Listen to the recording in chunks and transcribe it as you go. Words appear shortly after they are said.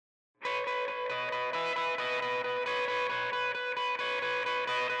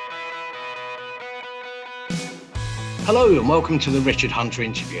Hello and welcome to the Richard Hunter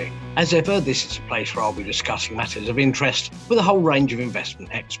interview. As ever, this is a place where I'll be discussing matters of interest with a whole range of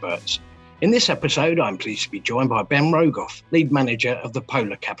investment experts. In this episode, I'm pleased to be joined by Ben Rogoff, lead manager of the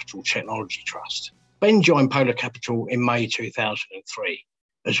Polar Capital Technology Trust. Ben joined Polar Capital in May 2003.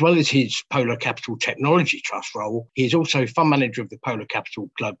 As well as his Polar Capital Technology Trust role, he is also fund manager of the Polar Capital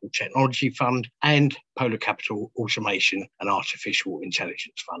Global Technology Fund and Polar Capital Automation and Artificial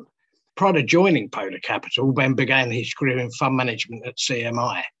Intelligence Fund. Prior to joining Polar Capital, Ben began his career in fund management at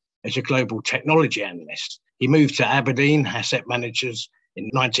CMI as a global technology analyst. He moved to Aberdeen Asset Managers in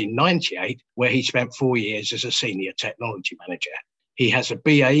 1998, where he spent 4 years as a senior technology manager. He has a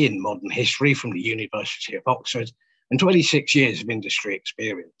BA in modern history from the University of Oxford and 26 years of industry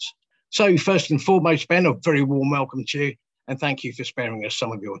experience. So first and foremost, Ben, a very warm welcome to you and thank you for sparing us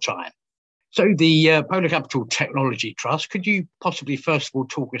some of your time. So the Polar Capital Technology Trust, could you possibly first of all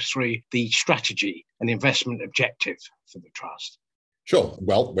talk us through the strategy and investment objective for the trust? Sure.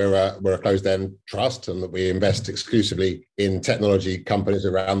 Well, we're a closed-end trust and that we invest exclusively in technology companies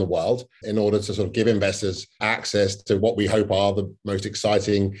around the world in order to sort of give investors access to what we hope are the most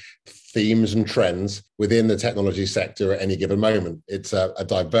exciting themes and trends within the technology sector at any given moment. It's a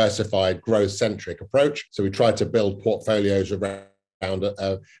diversified, growth-centric approach. So we try to build portfolios around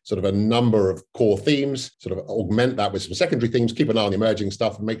a sort of a number of core themes, sort of augment that with some secondary themes, keep an eye on the emerging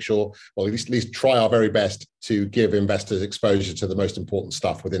stuff and make sure, well, at least try our very best to give investors exposure to the most important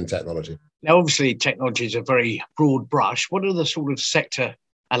stuff within technology. Now, obviously, technology is a very broad brush. What are the sort of sector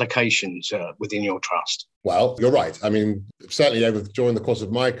allocations within your trust? Well, you're right. I mean, certainly during the course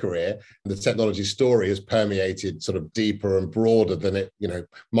of my career, the technology story has permeated sort of deeper and broader than it,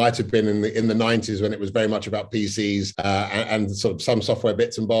 might have been in the 90s when it was very much about PCs and sort of some software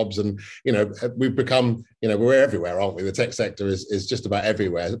bits and bobs. And, we've become, we're everywhere, aren't we? The tech sector is just about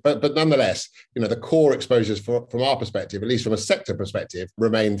everywhere. But nonetheless, the core exposures from our perspective, at least from a sector perspective,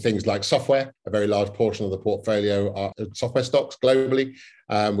 remain things like software. A very large portion of the portfolio are software stocks globally.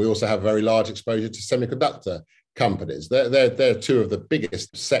 We also have a very large exposure to semiconductor companies. They're two of the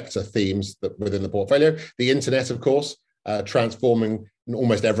biggest sector themes within the portfolio. The internet, of course, transforming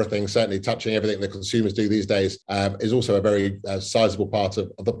almost everything, certainly touching everything that consumers do these days, is also a very sizable part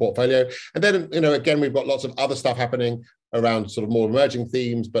of the portfolio. And then, again, we've got lots of other stuff happening around sort of more emerging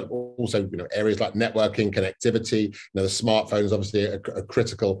themes, but also, areas like networking, connectivity. The smartphone is obviously a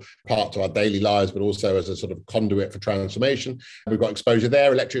critical part to our daily lives, but also as a sort of conduit for transformation. We've got exposure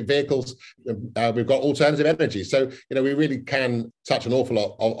there, electric vehicles. We've got alternative energy. So, we really can touch an awful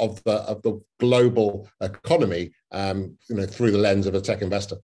lot of the global economy, through the lens of a tech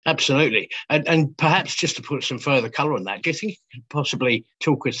investor. Absolutely. And perhaps just to put some further colour on that, do you think you could possibly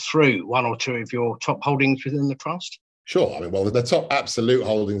talk us through one or two of your top holdings within the trust? Sure. I mean, well, the top absolute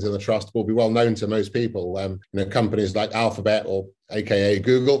holdings in the trust will be well known to most people. Companies like Alphabet or AKA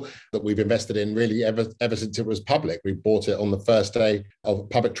Google that we've invested in really ever since it was public. We bought it on the first day of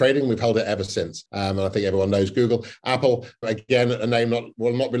public trading. We've held it ever since. And I think everyone knows Google. Apple, again, a name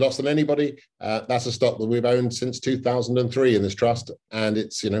will not be lost on anybody. That's a stock that we've owned since 2003 in this trust. And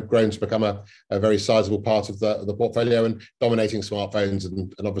it's, grown to become a very sizable part of the portfolio and dominating smartphones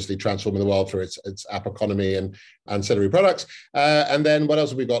and obviously transforming the world through its app economy and ancillary products. And then what else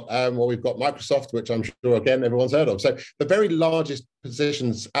have we got? Well, we've got Microsoft, which I'm sure, again, everyone's heard of. So the very largest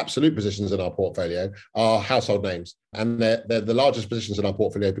absolute positions in our portfolio are household names. And they're the largest positions in our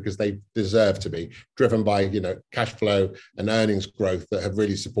portfolio because they deserve to be driven by, cash flow and earnings growth that have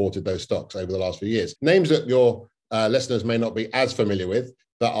really supported those stocks over the last few years. Names that your listeners may not be as familiar with,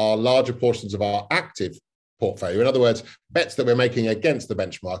 that are larger portions of our active portfolio. In other words, bets that we're making against the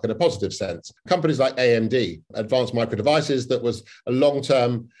benchmark in a positive sense. Companies like AMD, Advanced Micro Devices, that was a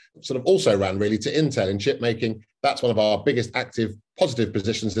long-term sort of also ran really to Intel in chip making. That's one of our biggest active positive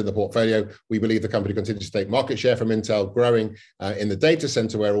positions in the portfolio. We believe the company continues to take market share from Intel, growing in the data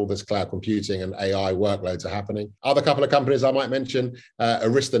center where all this cloud computing and AI workloads are happening. Other couple of companies I might mention,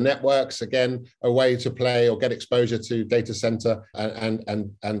 Arista Networks, again, a way to play or get exposure to data center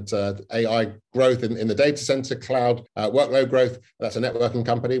and AI growth in the data center, cloud workload growth. That's a networking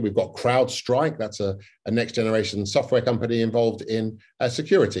company. We've got CrowdStrike. That's a next generation software company involved in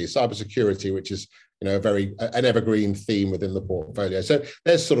security, cybersecurity, which is an evergreen theme within the portfolio. So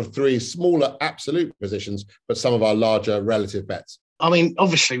there's sort of three smaller absolute positions, but some of our larger relative bets. I mean,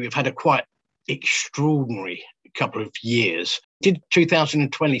 obviously, we've had a quite extraordinary couple of years. Did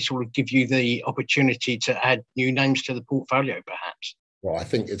 2020 sort of give you the opportunity to add new names to the portfolio, perhaps? Well, I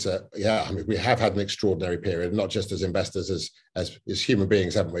think we have had an extraordinary period, not just as investors, as human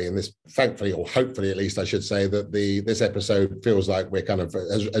beings, haven't we? And this, thankfully, or hopefully at least I should say, that this episode feels like we're kind of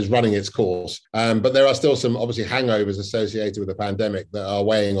as running its course. But there are still some obviously hangovers associated with the pandemic that are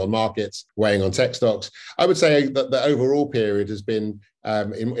weighing on markets, weighing on tech stocks. I would say that the overall period has been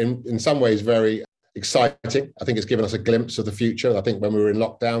in some ways very exciting. I think it's given us a glimpse of the future. I think when we were in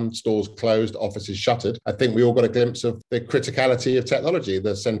lockdown, stores closed, offices shuttered, I think we all got a glimpse of the criticality of technology,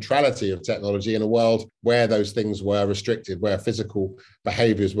 the centrality of technology in a world where those things were restricted, where physical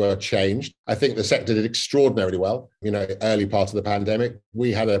behaviors were changed. I think the sector did extraordinarily well. Early part of the pandemic,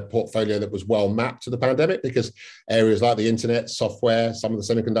 we had a portfolio that was well mapped to the pandemic because areas like the internet, software, some of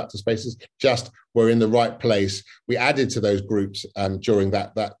the semiconductor spaces just were in the right place. We added to those groups during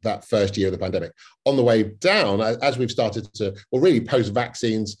that first year of the pandemic. On the way down, as we've started to, well, really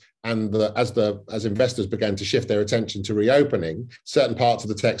post-vaccines, and as investors began to shift their attention to reopening, certain parts of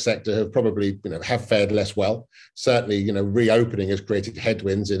the tech sector have probably have fared less well. Certainly, reopening has created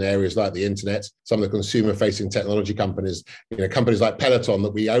headwinds in areas like the internet. Some of the consumer-facing technology companies, companies like Peloton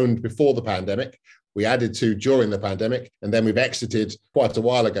that we owned before the pandemic, we added to during the pandemic, and then we've exited quite a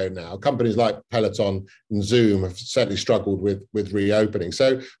while ago now. Companies like Peloton and Zoom have certainly struggled with reopening.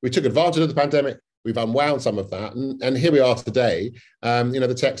 So we took advantage of the pandemic. We've unwound some of that. And here we are today.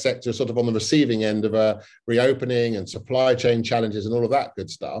 The tech sector is sort of on the receiving end of a reopening and supply chain challenges and all of that good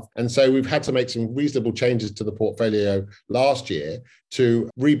stuff. And so we've had to make some reasonable changes to the portfolio last year to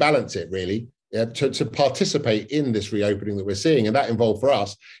rebalance it, really. To participate in this reopening that we're seeing. And that involved for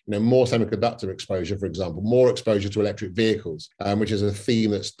us, more semiconductor exposure, for example, more exposure to electric vehicles, which is a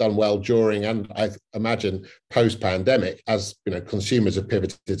theme that's done well during and I imagine post-pandemic as consumers have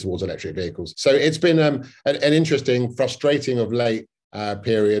pivoted towards electric vehicles. So it's been an interesting, frustrating of late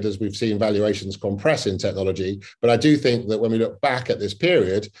period as we've seen valuations compress in technology. But I do think that when we look back at this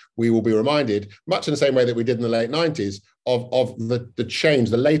period, we will be reminded, much in the same way that we did in the late 90s, of the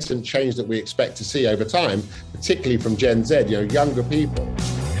change, the latent change that we expect to see over time, particularly from Gen Z, younger people.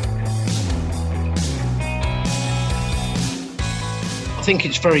 I think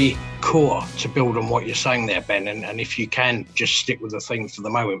it's very core to build on what you're saying there, Ben, and if you can just stick with the theme for the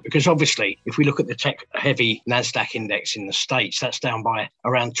moment, because obviously if we look at the tech-heavy NASDAQ index in the States, that's down by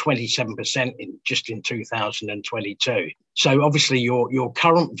around 27% in 2022. So obviously your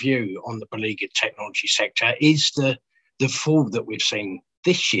current view on the beleaguered technology sector is the fall that we've seen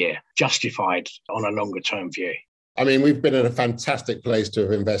this year justified on a longer term view? I mean, we've been in a fantastic place to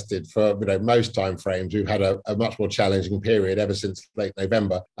have invested for most timeframes. We've had a much more challenging period ever since late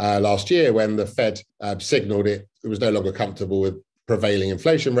November last year, when the Fed signaled it was no longer comfortable with prevailing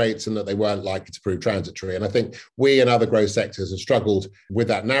inflation rates and that they weren't likely to prove transitory. And I think we and other growth sectors have struggled with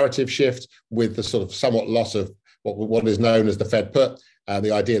that narrative shift, with the sort of somewhat loss of what is known as the Fed put.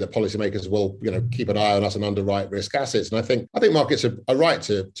 The idea that policymakers will, keep an eye on us and underwrite risk assets. And I think markets are right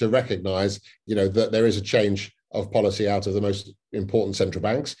to recognise, that there is a change of policy out of the most important central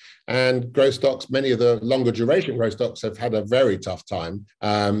banks, and growth stocks. Many of the longer duration growth stocks have had a very tough time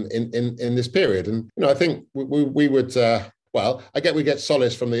in this period. And I think we would. We get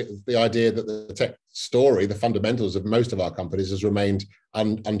solace from the idea that the tech story, the fundamentals of most of our companies, has remained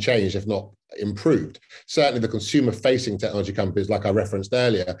unchanged, if not improved. Certainly the consumer-facing technology companies, like I referenced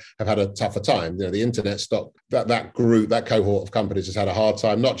earlier, have had a tougher time. The internet stock, that group, that cohort of companies has had a hard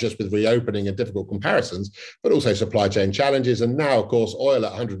time, not just with reopening and difficult comparisons, but also supply chain challenges. And now, of course, oil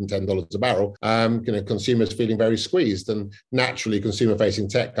at $110 a barrel, consumers feeling very squeezed, and naturally consumer-facing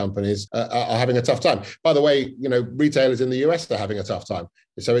tech companies are having a tough time. By the way, retailers in the US are having a tough time.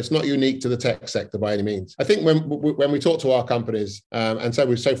 So it's not unique to the tech sector by any means. I think when we talk to our companies, and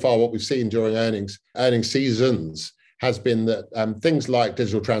so far what we've seen during earnings seasons has been that things like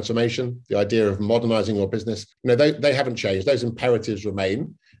digital transformation, the idea of modernizing your business, they haven't changed. Those imperatives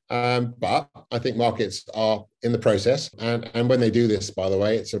remain. But I think markets are in the process. And when they do this, by the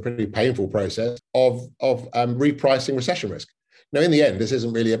way, it's a pretty painful process of repricing recession risk. Now, in the end, this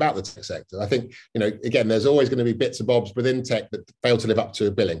isn't really about the tech sector. I think, again, there's always going to be bits and bobs within tech that fail to live up to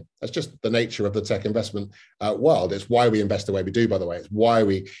billing. That's just the nature of the tech investment world. It's why we invest the way we do, by the way. It's why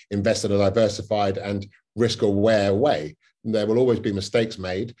we invest in a diversified and risk-aware way. There will always be mistakes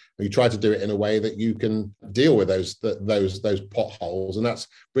made. You try to do it in a way that you can deal with those potholes, and that's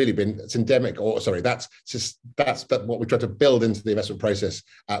really been endemic. That's what we try to build into the investment process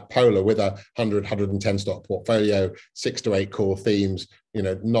at Polar, with a 110 stock portfolio, 6 to 8 core themes.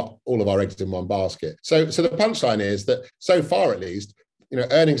 Not all of our eggs in one basket. So the punchline is that so far, at least,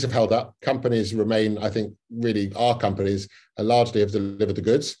 earnings have held up. Companies remain, I think, really our companies largely have delivered the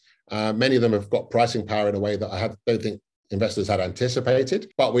goods. Many of them have got pricing power in a way that I don't think investors had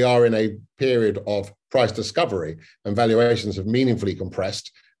anticipated, but we are in a period of price discovery and valuations have meaningfully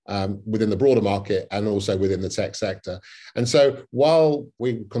compressed within the broader market and also within the tech sector. And so while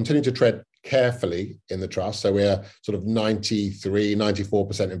we continue to tread carefully in the trust, so we're sort of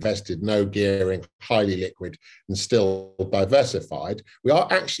 94% invested, no gearing, highly liquid and still diversified, we are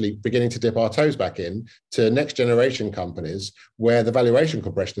actually beginning to dip our toes back in to next generation companies where the valuation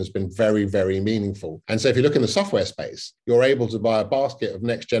compression has been very, very meaningful. And so if you look in the software space, you're able to buy a basket of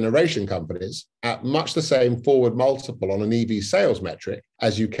next generation companies at much the same forward multiple on an EV sales metric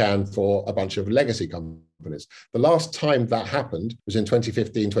as you can for a bunch of legacy companies. The last time that happened was in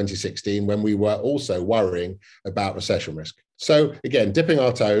 2015, 2016, when we were also worrying about recession risk. So again, dipping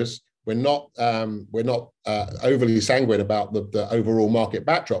our toes, we're not overly sanguine about the overall market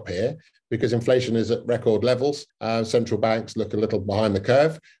backdrop here, because inflation is at record levels. Central banks look a little behind the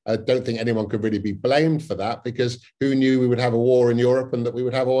curve. I don't think anyone could really be blamed for that, because who knew we would have a war in Europe and that we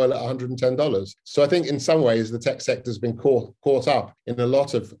would have oil at $110? So I think in some ways the tech sector has been caught up in a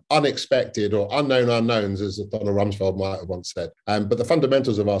lot of unexpected or unknown unknowns, as Donald Rumsfeld might have once said. But the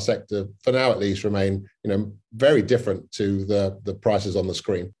fundamentals of our sector, for now at least, remain very different to the prices on the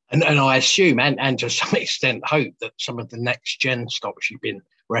screen. And I assume, and to some extent hope, that some of the next gen stocks you've been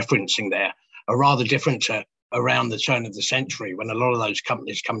referencing there are rather different to around the turn of the century, when a lot of those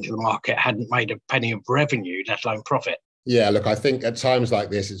companies coming to the market hadn't made a penny of revenue, let alone profit. Yeah, look, I think at times like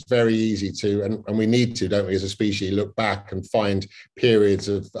this, it's very easy to, and we need to, don't we, as a species, look back and find periods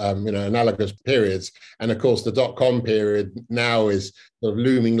of, analogous periods. And of course, the dot-com period now is sort of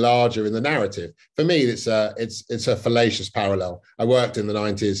looming larger in the narrative. For me, it's a fallacious parallel. I worked in the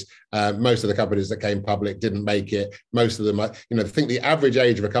 90s. Most of the companies that came public didn't make it. Most of them, I think the average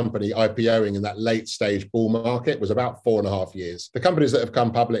age of a company IPOing in that late stage bull market was about 4.5 years. The companies that have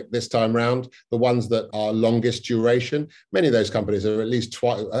come public this time round, the ones that are longest duration, many of those companies are at least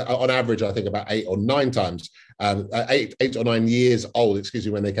twice, on average, I think about 8 or 9 times, 8 or 9 years old,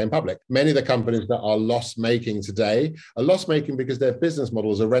 when they came public. Many of the companies that are loss-making today are loss-making because their business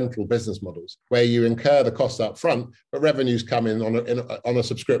models are rental business models, where you incur the costs up front, but revenues come in on a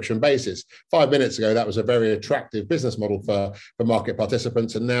subscription basis. 5 minutes ago, that was a very attractive business model for market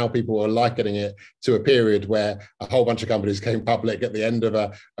participants, and now people are likening it to a period where a whole bunch of companies came public at the end of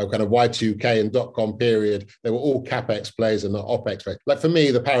a kind of Y2K and dot-com period. They were all CapEx plays and not OpEx plays. Like, for me,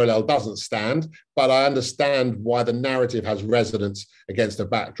 the parallel doesn't stand, but I understand why the narrative has resonance against a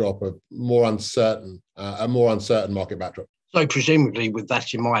backdrop of a more uncertain market backdrop. So presumably with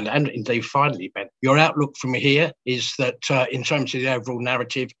that in mind, and indeed finally, Ben, your outlook from here is that in terms of the overall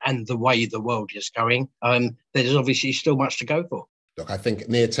narrative and the way the world is going, there's obviously still much to go for. Look, I think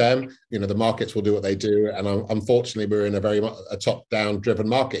near term, the markets will do what they do. And unfortunately, we're in a top-down driven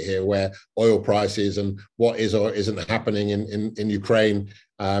market here, where oil prices and what is or isn't happening in Ukraine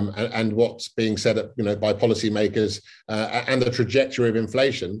and what's being said by policymakers and the trajectory of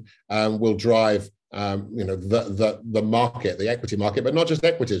inflation will drive the market, the equity market, but not just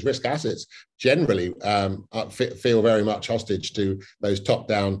equities, risk assets generally feel very much hostage to those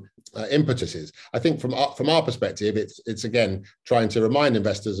top-down impetuses. I think from our perspective, it's again trying to remind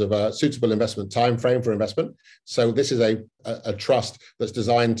investors of a suitable investment time frame for investment. So this is a trust that's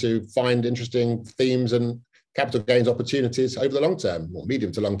designed to find interesting themes and capital gains opportunities over the long term, or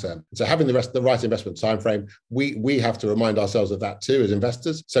medium to long term. So having the right investment time frame, we have to remind ourselves of that too as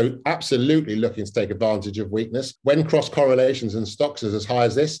investors. So absolutely looking to take advantage of weakness. When cross correlations in stocks is as high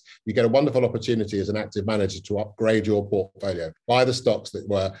as this, you get a wonderful opportunity as an active manager to upgrade your portfolio. Buy the stocks that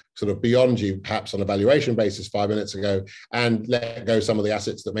were sort of beyond you, perhaps on a valuation basis 5 minutes ago, and let go some of the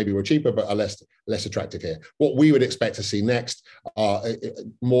assets that maybe were cheaper but are less attractive here. What we would expect to see next are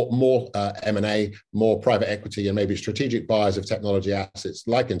more M&A, more private equity, and maybe strategic buyers of technology assets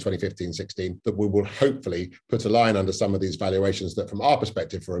like in 2015-16, that we will hopefully put a line under some of these valuations that, from our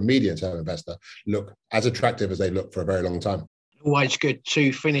perspective, for a medium-term investor, look as attractive as they look for a very long time. Always good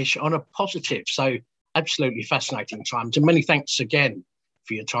to finish on a positive. So absolutely fascinating times. And many thanks again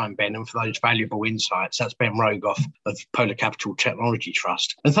for your time, Ben, and for those valuable insights. That's Ben Rogoff of Polar Capital Technology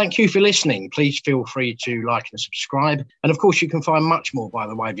Trust. And thank you for listening. Please feel free to like and subscribe. And of course, you can find much more by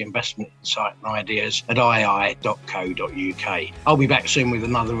the way of investment insight and ideas at ii.co.uk. I'll be back soon with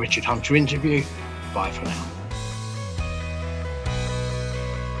another Richard Hunter interview. Bye for now.